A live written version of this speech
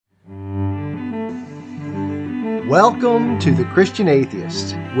Welcome to The Christian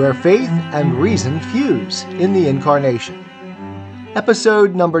Atheist, where faith and reason fuse in the Incarnation.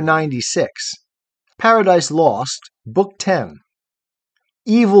 Episode number 96, Paradise Lost, Book 10,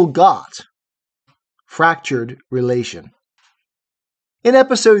 Evil Got, Fractured Relation. In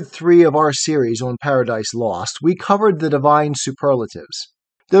Episode 3 of our series on Paradise Lost, we covered the divine superlatives,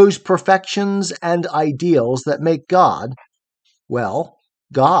 those perfections and ideals that make God, well,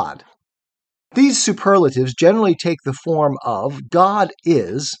 God. These superlatives generally take the form of God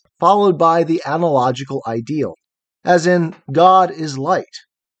is, followed by the analogical ideal, as in God is light,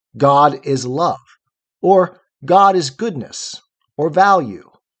 God is love, or God is goodness, or value,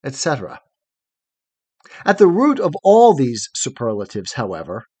 etc. At the root of all these superlatives,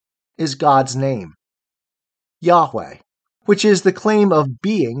 however, is God's name, Yahweh, which is the claim of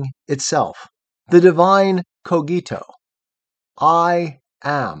being itself, the divine cogito, I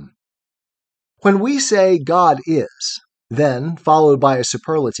am. When we say God is, then, followed by a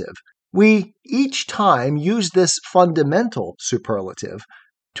superlative, we each time use this fundamental superlative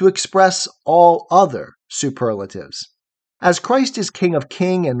to express all other superlatives. As Christ is King of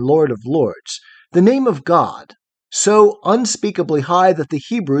Kings and Lord of Lords, the name of God, so unspeakably high that the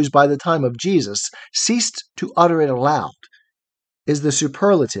Hebrews by the time of Jesus ceased to utter it aloud, is the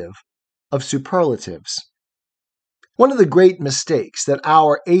superlative of superlatives. One of the great mistakes that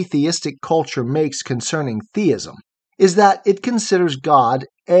our atheistic culture makes concerning theism is that it considers God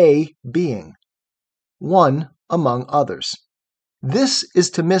a being, one among others. This is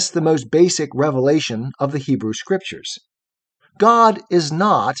to miss the most basic revelation of the Hebrew Scriptures. God is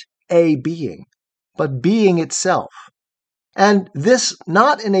not a being, but being itself, and this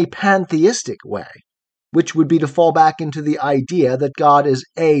not in a pantheistic way, which would be to fall back into the idea that God is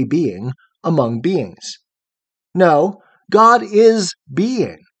a being among beings. No, God is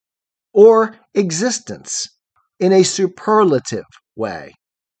being, or existence, in a superlative way,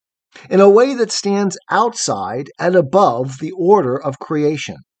 in a way that stands outside and above the order of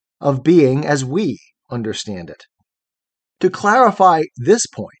creation, of being as we understand it. To clarify this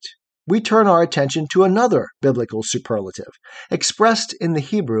point, we turn our attention to another biblical superlative, expressed in the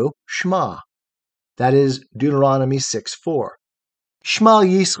Hebrew Shema, that is Deuteronomy 6:4. Shema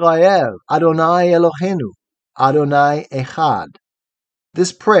Yisrael, Adonai Eloheinu, Adonai Echad.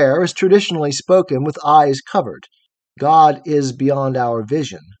 This prayer is traditionally spoken with eyes covered. God is beyond our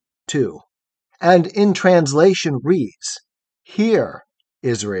vision, too. And in translation reads, Hear,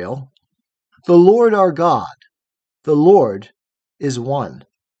 Israel, the Lord our God, the Lord is one.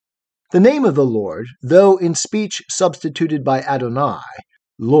 The name of the Lord, though in speech substituted by Adonai,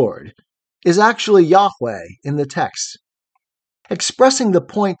 Lord, is actually Yahweh in the text. Expressing the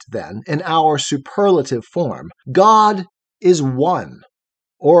point, then, in our superlative form, God is one,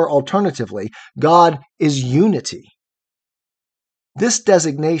 or alternatively, God is unity. This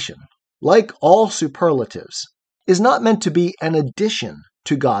designation, like all superlatives, is not meant to be an addition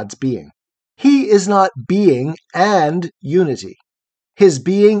to God's being. He is not being and unity. His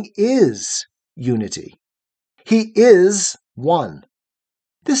being is unity. He is one.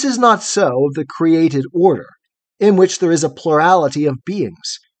 This is not so of the created order, in which there is a plurality of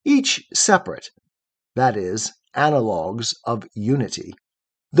beings, each separate, that is, analogues of unity,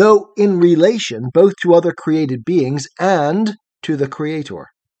 though in relation both to other created beings and to the Creator.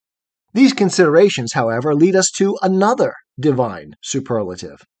 These considerations, however, lead us to another divine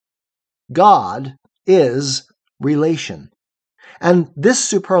superlative. God is relation, and this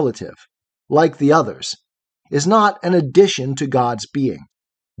superlative, like the others, is not an addition to God's being,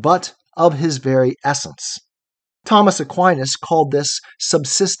 but of His very essence. Thomas Aquinas called this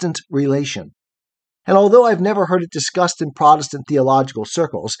subsistent relation. And although I've never heard it discussed in Protestant theological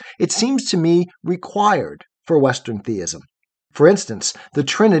circles, it seems to me required for Western theism. For instance, the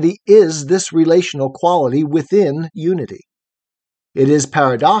Trinity is this relational quality within unity. It is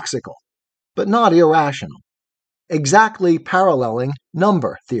paradoxical, but not irrational, exactly paralleling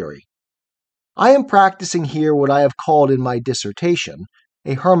number theory. I am practicing here what I have called in my dissertation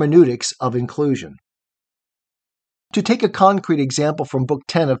a hermeneutics of inclusion. To take a concrete example from Book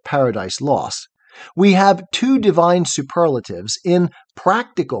 10 of Paradise Lost, we have two divine superlatives in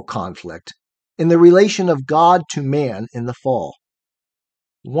practical conflict in the relation of God to man in the fall.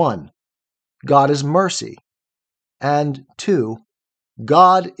 1. God is mercy, and 2.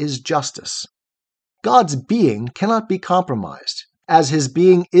 God is justice. God's being cannot be compromised, as His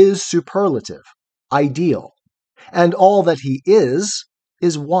being is superlative, ideal, and all that He is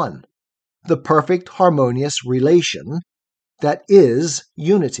one, the perfect harmonious relation that is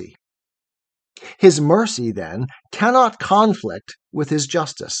unity. His mercy, then, cannot conflict with His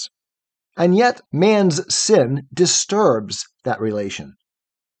justice. And yet man's sin disturbs that relation,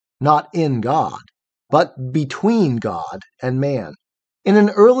 not in God, but between God and man. In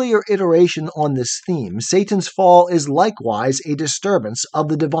an earlier iteration on this theme, Satan's fall is likewise a disturbance of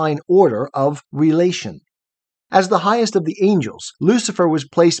the divine order of relation. As the highest of the angels, Lucifer was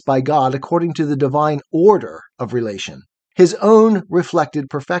placed by God according to the divine order of relation, his own reflected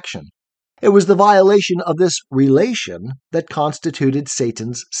perfection. It was the violation of this relation that constituted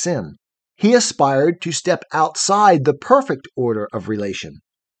Satan's sin. He aspired to step outside the perfect order of relation,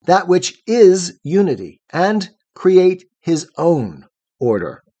 that which is unity, and create his own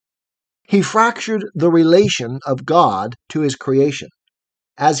order. He fractured the relation of God to his creation,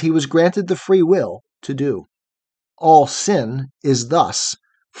 as he was granted the free will to do. All sin is thus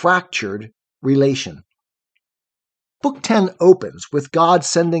fractured relation. Book 10 opens with God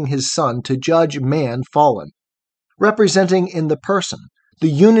sending his Son to judge man fallen, representing in the person the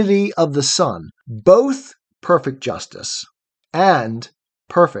unity of the Son, both perfect justice and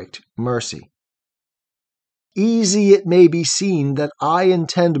perfect mercy. Easy it may be seen that I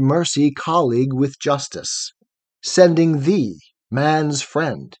intend mercy colleague with justice, sending thee, man's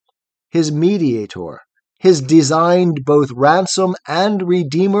friend, his mediator, his designed both ransom and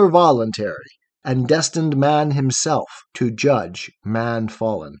redeemer voluntary, and destined man himself to judge man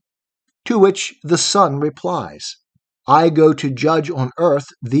fallen. To which the Son replies, I go to judge on earth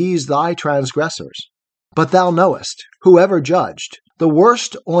these thy transgressors. But thou knowest, whoever judged, the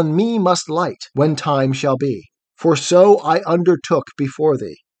worst on me must light when time shall be, for so I undertook before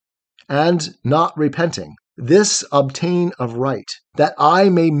thee. And, not repenting, this obtain of right, that I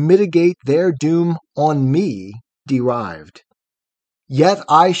may mitigate their doom on me derived. Yet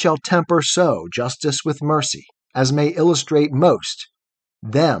I shall temper so justice with mercy, as may illustrate most,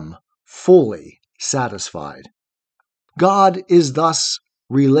 them fully satisfied. God is thus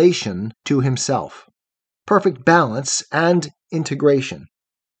relation to himself, perfect balance and integration.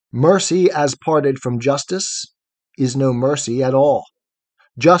 Mercy as parted from justice is no mercy at all.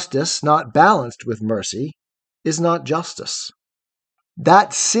 Justice not balanced with mercy is not justice.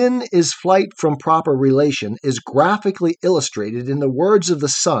 That sin is flight from proper relation is graphically illustrated in the words of the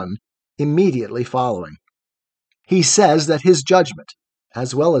Son immediately following. He says that his judgment,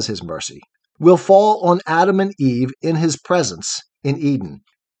 as well as his mercy, will fall on Adam and Eve in his presence in Eden.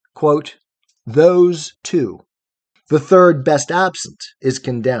 Quote, those two. The third best absent is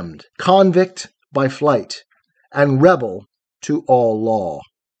condemned, convict by flight, and rebel to all law.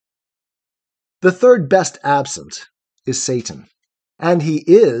 The third best absent is Satan. And he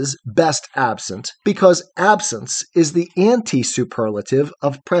is best absent because absence is the anti-superlative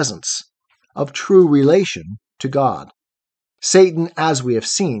of presence, of true relation to God. Satan, as we have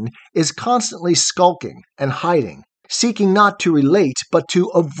seen, is constantly skulking and hiding, seeking not to relate, but to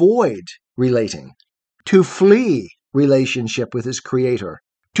avoid relating, to flee relationship with his Creator,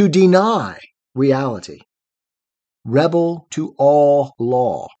 to deny reality. Rebel to all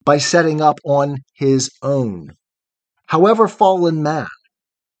law by setting up on his own. However fallen man,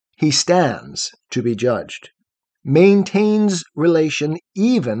 he stands to be judged, maintains relation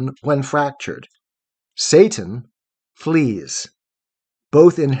even when fractured. Satan flees,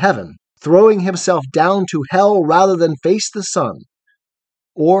 both in heaven, throwing himself down to hell rather than face the Son,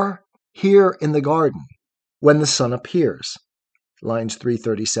 or here in the garden, when the Son appears, lines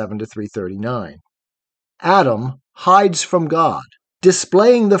 337 to 339. Adam hides from God,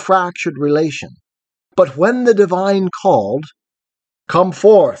 displaying the fractured relation. But when the divine called, come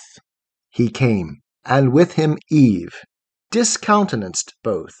forth, he came, and with him Eve, discountenanced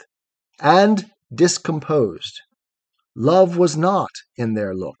both, and discomposed. Love was not in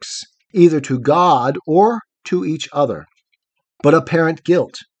their looks, either to God or to each other, but apparent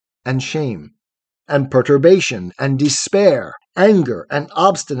guilt and shame, and perturbation and despair, anger and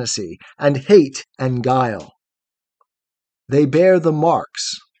obstinacy, and hate and guile. They bear the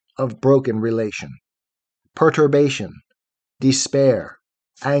marks of broken relation. Perturbation, despair,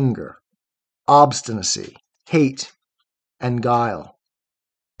 anger, obstinacy, hate, and guile,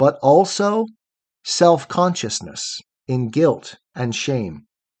 but also self-consciousness in guilt and shame.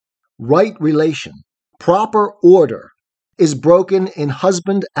 Right relation, proper order, is broken in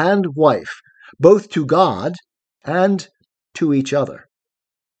husband and wife, both to God and to each other.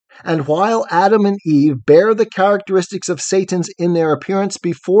 And while Adam and Eve bear the characteristics of Satan's in their appearance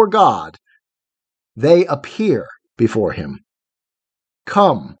before God, they appear before him.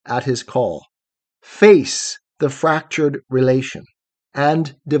 Come at his call. Face the fractured relation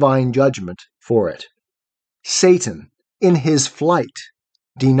and divine judgment for it. Satan, in his flight,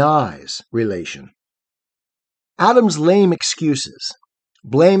 denies relation. Adam's lame excuses,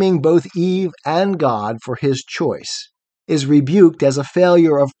 blaming both Eve and God for his choice, is rebuked as a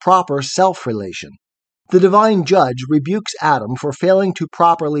failure of proper self-relation. The divine judge rebukes Adam for failing to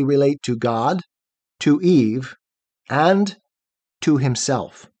properly relate to God, to Eve, and to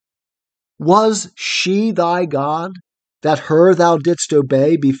himself. Was she thy God, that her thou didst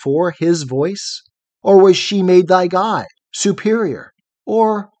obey before his voice? Or was she made thy guide, superior,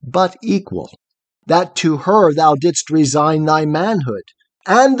 or but equal, that to her thou didst resign thy manhood,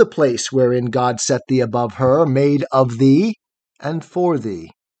 and the place wherein God set thee above her, made of thee and for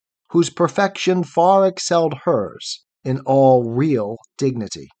thee, whose perfection far excelled hers in all real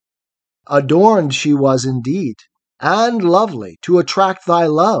dignity? Adorned she was indeed, and lovely to attract thy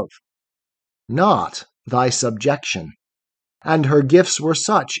love, not thy subjection, and her gifts were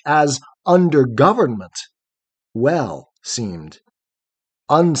such as under government well seemed,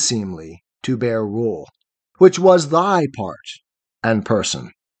 unseemly to bear rule, which was thy part and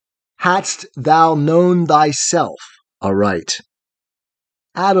person, hadst thou known thyself aright.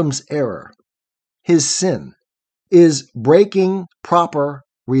 Adam's error, his sin, is breaking proper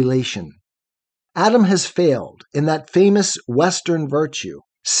relation. Adam has failed in that famous Western virtue,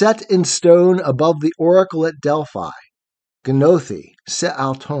 set in stone above the oracle at Delphi, Gnothi se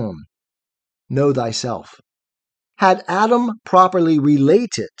auton, know thyself. Had Adam properly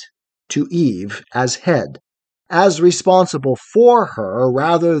related to Eve as head, as responsible for her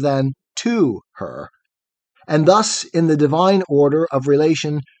rather than to her, and thus in the divine order of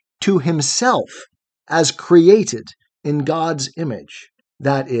relation to himself as created in God's image,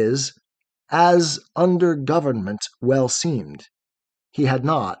 that is, as under government well seemed, he had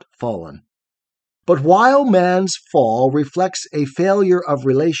not fallen. But while man's fall reflects a failure of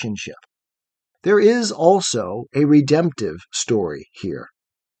relationship, there is also a redemptive story here.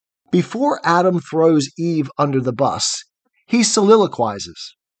 Before Adam throws Eve under the bus, he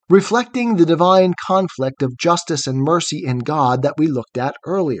soliloquizes, reflecting the divine conflict of justice and mercy in God that we looked at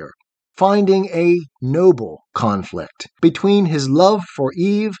earlier, finding a noble conflict between his love for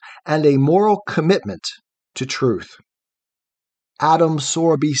Eve and a moral commitment to truth. Adam,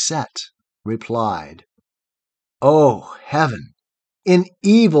 sore beset, replied, O heaven! In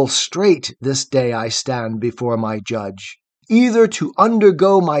evil strait this day I stand before my judge, either to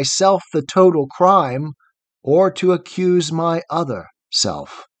undergo myself the total crime, or to accuse my other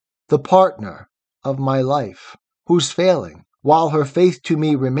self, the partner of my life, whose failing, while her faith to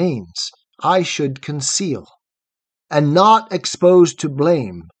me remains, I should conceal, and not expose to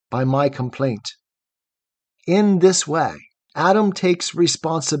blame by my complaint. In this way, Adam takes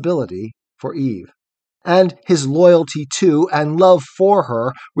responsibility for Eve, and his loyalty to and love for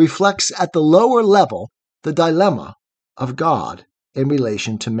her reflects at the lower level the dilemma of God in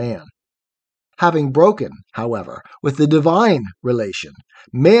relation to man. Having broken, however, with the divine relation,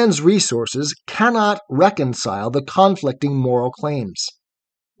 man's resources cannot reconcile the conflicting moral claims.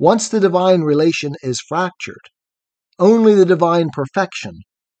 Once the divine relation is fractured, only the divine perfection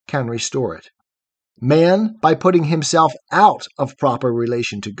can restore it. Man, by putting himself out of proper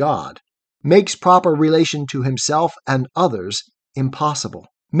relation to God, makes proper relation to himself and others impossible,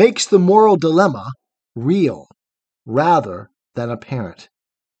 makes the moral dilemma real rather than apparent.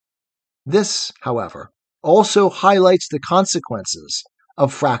 This, however, also highlights the consequences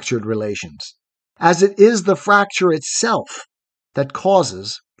of fractured relations, as it is the fracture itself that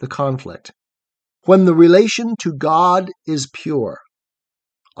causes the conflict. When the relation to God is pure,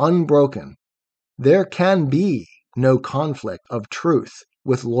 unbroken, there can be no conflict of truth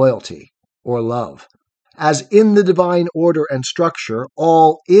with loyalty or love, as in the divine order and structure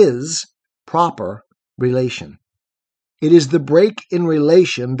all is proper relation. It is the break in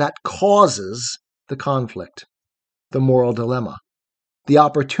relation that causes the conflict, the moral dilemma, the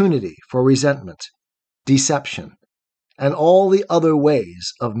opportunity for resentment, deception, and all the other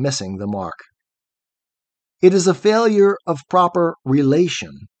ways of missing the mark. It is a failure of proper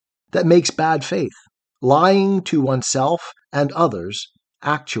relation that makes bad faith, lying to oneself and others,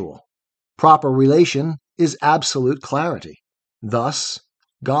 actual. Proper relation is absolute clarity. Thus,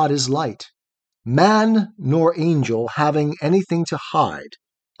 God is light. Man nor angel having anything to hide.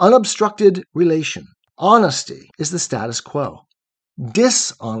 Unobstructed relation. Honesty is the status quo.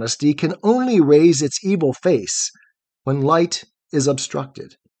 Dishonesty can only raise its evil face when light is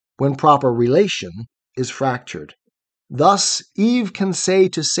obstructed, when proper relation is fractured. Thus, Eve can say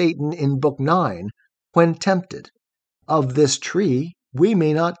to Satan in Book 9, when tempted, "Of this tree we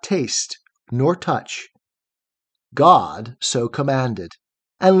may not taste nor touch." God so commanded,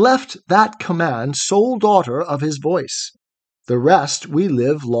 and left that command sole daughter of his voice. The rest we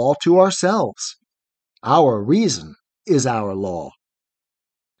live law to ourselves. Our reason is our law.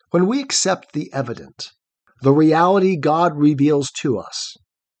 When we accept the evident, the reality God reveals to us,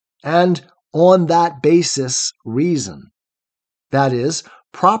 and on that basis reason, that is,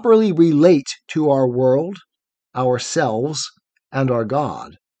 properly relate to our world, ourselves, and our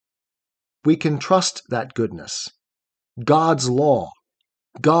God, we can trust that goodness, God's law,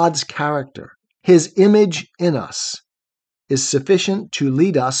 God's character, His image in us, is sufficient to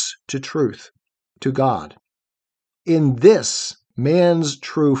lead us to truth, to God. In this, man's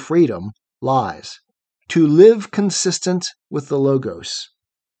true freedom lies, to live consistent with the Logos.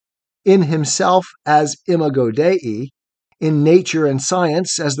 In himself as imago Dei, in nature and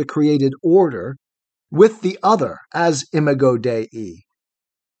science as the created order, with the other as imago Dei,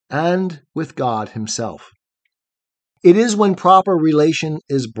 and with God himself. It is when proper relation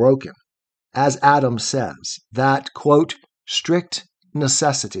is broken, as Adam says, that, quote, strict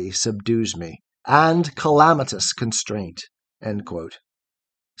necessity subdues me, and calamitous constraint, end quote.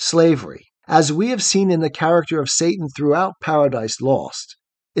 Slavery, as we have seen in the character of Satan throughout Paradise Lost,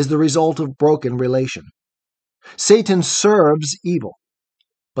 is the result of broken relation. Satan serves evil,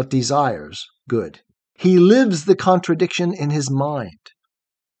 but desires good. He lives the contradiction in his mind,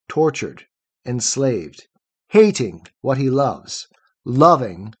 tortured, enslaved, hating what he loves,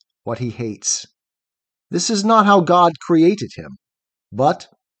 loving what he hates. This is not how God created him, but,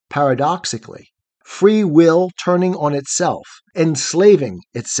 paradoxically, free will turning on itself, enslaving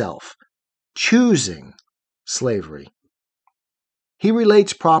itself, choosing slavery. He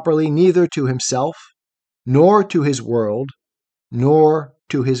relates properly neither to himself, nor to his world, nor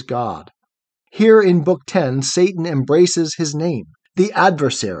to his God. Here in Book 10, Satan embraces his name, the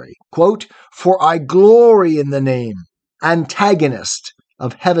adversary, quote, for I glory in the name, antagonist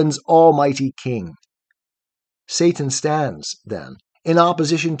of heaven's almighty King. Satan stands, then, in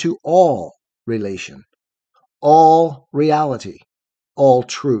opposition to all relation, all reality, all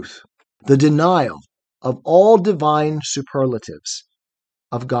truth, the denial of all divine superlatives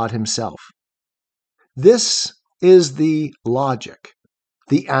of God himself. This is the logic,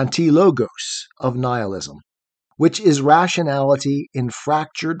 the anti-logos of nihilism, which is rationality in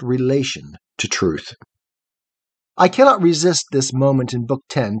fractured relation to truth. I cannot resist this moment in Book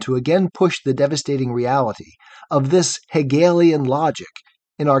 10 to again push the devastating reality of this Hegelian logic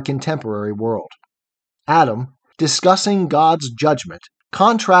in our contemporary world. Adam, discussing God's judgment,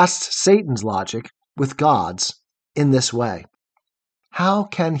 contrasts Satan's logic with God's in this way. How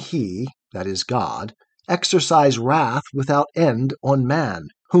can he, that is God, exercise wrath without end on man,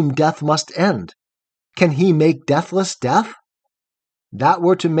 whom death must end? Can he make deathless death? That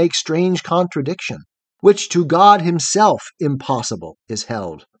were to make strange contradiction, which to God himself impossible is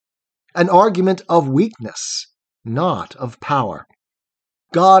held. An argument of weakness, not of power.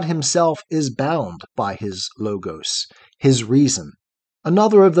 God himself is bound by his logos, his reason,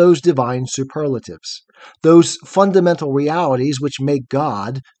 another of those divine superlatives, those fundamental realities which make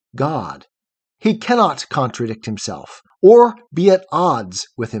God, God. He cannot contradict himself, or be at odds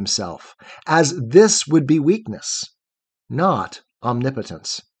with himself, as this would be weakness, not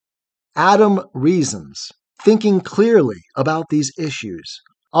omnipotence. Adam reasons, thinking clearly about these issues,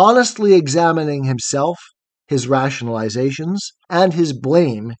 honestly examining himself, his rationalizations, and his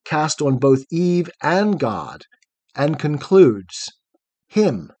blame cast on both Eve and God, and concludes,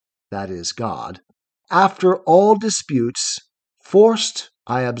 him, that is God, after all disputes, forced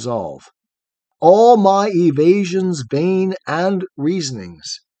I absolve. All my evasions vain and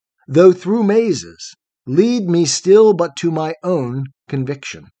reasonings, though through mazes, lead me still but to my own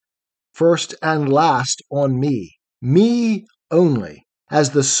conviction. First and last on me only,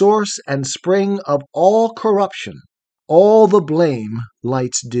 as the source and spring of all corruption, all the blame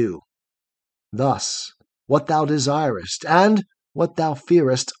lights due. Thus, what thou desirest and what thou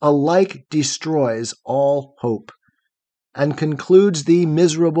fearest alike destroys all hope, and concludes thee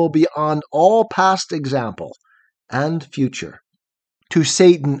miserable beyond all past example and future, to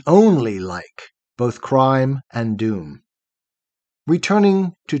Satan only like both crime and doom.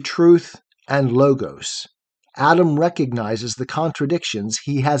 Returning to truth and logos, Adam recognizes the contradictions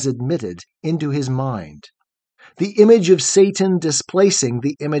he has admitted into his mind, the image of Satan displacing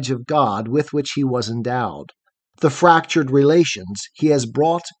the image of God with which he was endowed, the fractured relations he has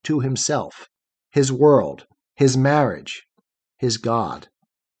brought to himself, his world, his marriage, his God.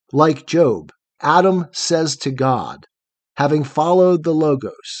 Like Job, Adam says to God, having followed the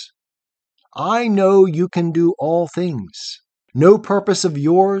Logos, I know you can do all things. No purpose of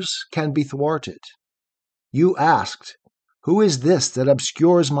yours can be thwarted. You asked, who is this that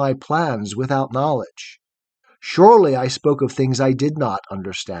obscures my plans without knowledge? Surely I spoke of things I did not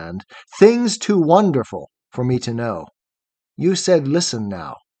understand, things too wonderful for me to know. You said, listen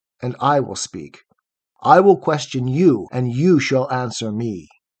now, and I will speak. I will question you, and you shall answer me.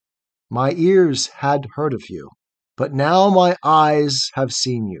 My ears had heard of you, but now my eyes have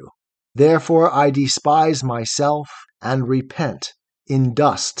seen you. Therefore I despise myself and repent in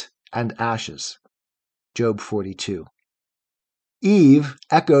dust and ashes. Job 42. Eve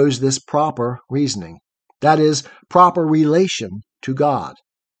echoes this proper reasoning, that is, proper relation to God,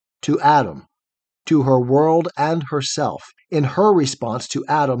 to Adam, to her world and herself, in her response to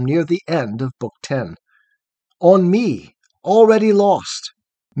Adam near the end of Book 10. On me, already lost,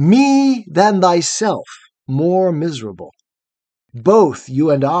 me than thyself, more miserable. Both you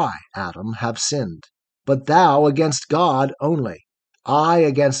and I, Adam, have sinned, but thou against God only, I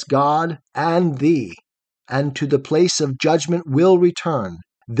against God and thee, and to the place of judgment will return,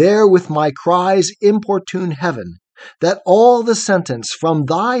 there with my cries importune heaven, that all the sentence from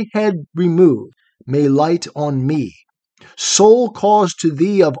thy head removed may light on me, sole cause to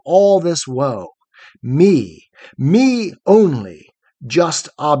thee of all this woe, me only, just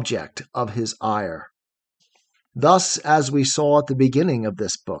object of his ire. Thus, as we saw at the beginning of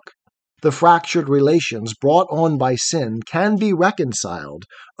this book, the fractured relations brought on by sin can be reconciled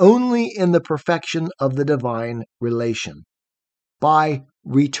only in the perfection of the divine relation, by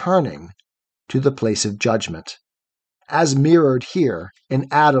returning to the place of judgment, as mirrored here in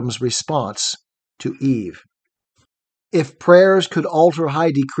Adam's response to Eve. If prayers could alter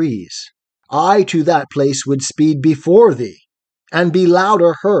high decrees, I to that place would speed before thee, and be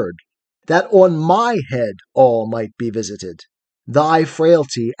louder heard, that on my head all might be visited, thy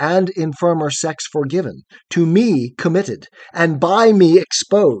frailty and infirmer sex forgiven, to me committed, and by me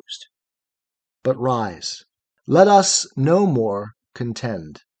exposed. But rise, let us no more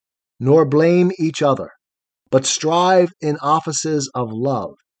contend, nor blame each other, but strive in offices of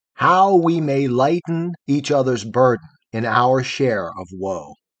love, how we may lighten each other's burden in our share of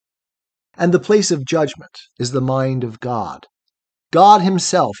woe. And the place of judgment is the mind of God, God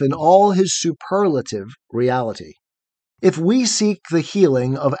himself in all his superlative reality. If we seek the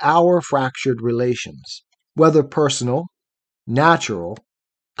healing of our fractured relations, whether personal, natural,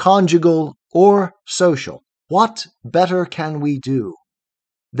 conjugal, or social, what better can we do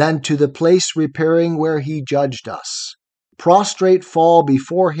than to the place repairing where he judged us, prostrate fall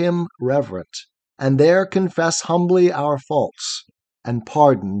before him reverent, and there confess humbly our faults, and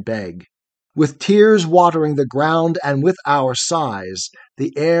pardon beg, with tears watering the ground and with our sighs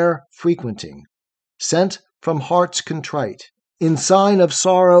the air frequenting, sent from hearts contrite, in sign of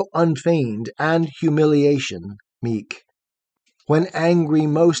sorrow unfeigned and humiliation meek. When angry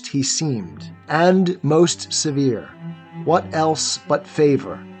most he seemed, and most severe, what else but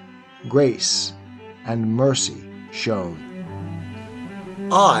favor, grace, and mercy shown?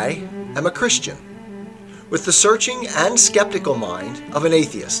 I am a Christian, with the searching and skeptical mind of an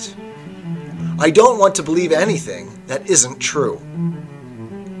atheist. I don't want to believe anything that isn't true.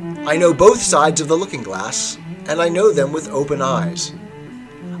 I know both sides of the looking glass, and I know them with open eyes.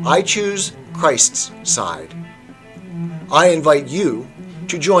 I choose Christ's side. I invite you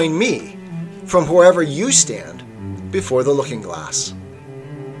to join me from wherever you stand before the looking glass.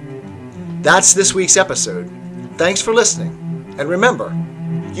 That's this week's episode. Thanks for listening, and remember,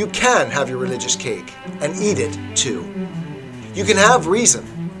 you can have your religious cake and eat it too. You can have reason,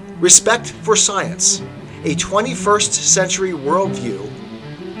 respect for science, a 21st century worldview,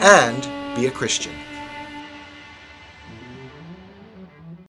 and be a Christian.